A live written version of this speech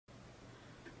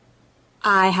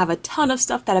I have a ton of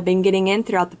stuff that I've been getting in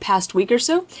throughout the past week or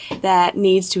so that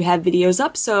needs to have videos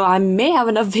up, so I may have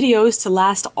enough videos to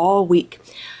last all week.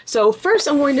 So first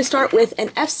I'm going to start with an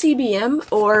FCBM,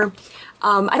 or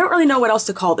I don't really know what else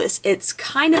to call this. It's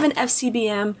kind of an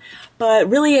FCBM, but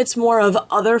really it's more of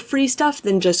other free stuff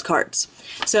than just cards.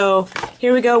 So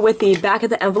here we go with the back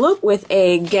of the envelope with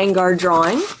a Gengar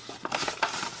drawing.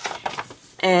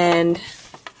 And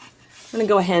I'm going to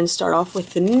go ahead and start off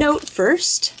with the note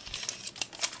first.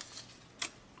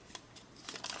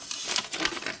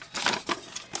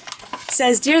 It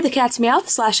says, "Dear the Cat's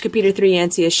Meowth /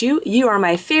 Computer3ANCSU, you are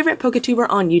my favorite PokeTuber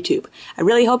on YouTube. I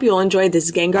really hope you'll enjoy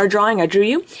this Gengar drawing I drew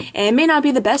you, and it may not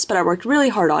be the best, but I worked really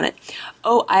hard on it.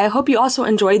 Oh, I hope you also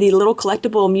enjoy the little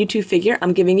collectible Mewtwo figure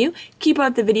I'm giving you. Keep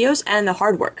up the videos and the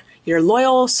hard work. Your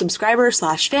loyal subscriber /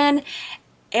 fan,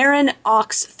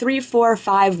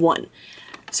 Aaronrox3451.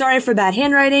 Sorry for bad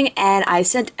handwriting, and I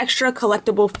sent extra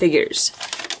collectible figures."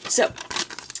 So,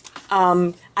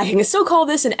 I can still call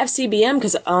this an FCBM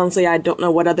because honestly I don't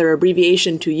know what other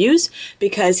abbreviation to use,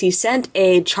 because he sent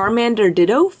a Charmander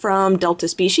Ditto from Delta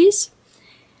Species,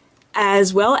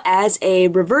 as well as a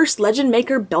Reverse Legend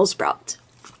Maker Bellsprout.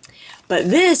 But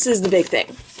this is the big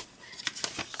thing,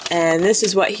 and this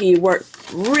is what he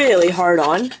worked really hard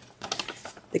on.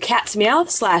 The Cat's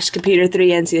Meowth /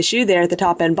 Computer3ANCSU there at the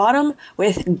top and bottom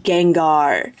with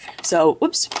Gengar. So,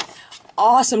 whoops.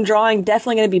 Awesome drawing.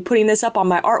 Definitely going to be putting this up on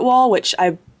my art wall, which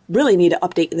I really need to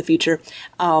update in the future.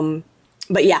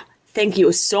 But yeah, thank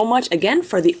you so much again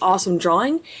for the awesome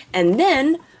drawing. And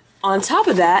then, on top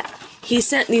of that, he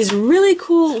sent these really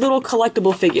cool little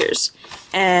collectible figures.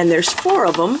 And there's 4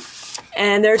 of them.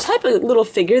 And they're a type of little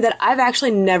figure that I've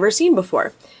actually never seen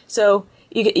before. So,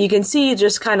 you can see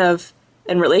just kind of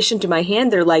in relation to my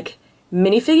hand, they're like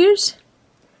minifigures.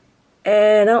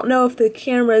 And I don't know if the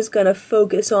camera is going to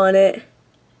focus on it.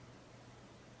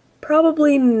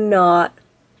 Probably not.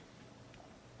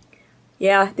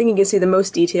 Yeah, I think you can see the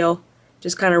most detail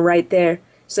just kind of right there.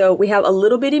 So we have a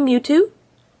little bitty Mewtwo.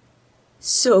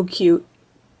 So cute.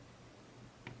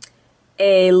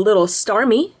 A little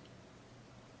Starmie.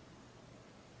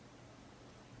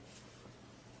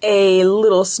 A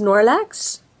little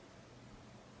Snorlax.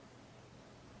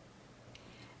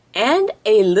 And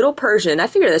a little Persian. I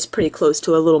figure that's pretty close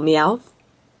to a little Meowth.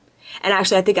 And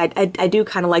actually, I think I do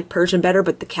kind of like Persian better,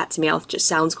 but the Cat's Meowth just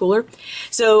sounds cooler.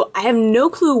 So I have no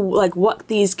clue like what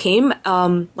these came,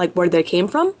 like where they came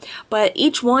from. But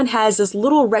each one has this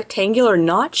little rectangular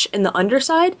notch in the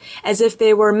underside, as if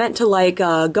they were meant to like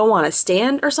go on a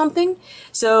stand or something.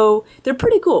 So they're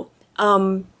pretty cool.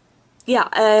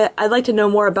 Yeah, I'd like to know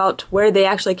more about where they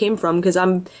actually came from, because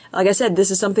like I said, this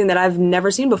is something that I've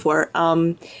never seen before.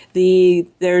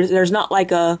 There's not like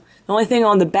the only thing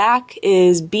on the back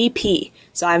is BP,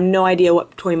 so I have no idea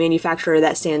what toy manufacturer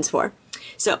that stands for.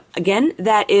 So again,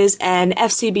 that is an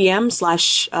FCBM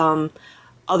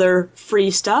 / other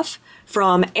free stuff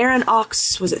from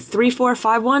Aaronrox, was it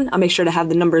 3451? I'll make sure to have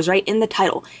the numbers right in the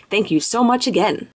title. Thank you so much again.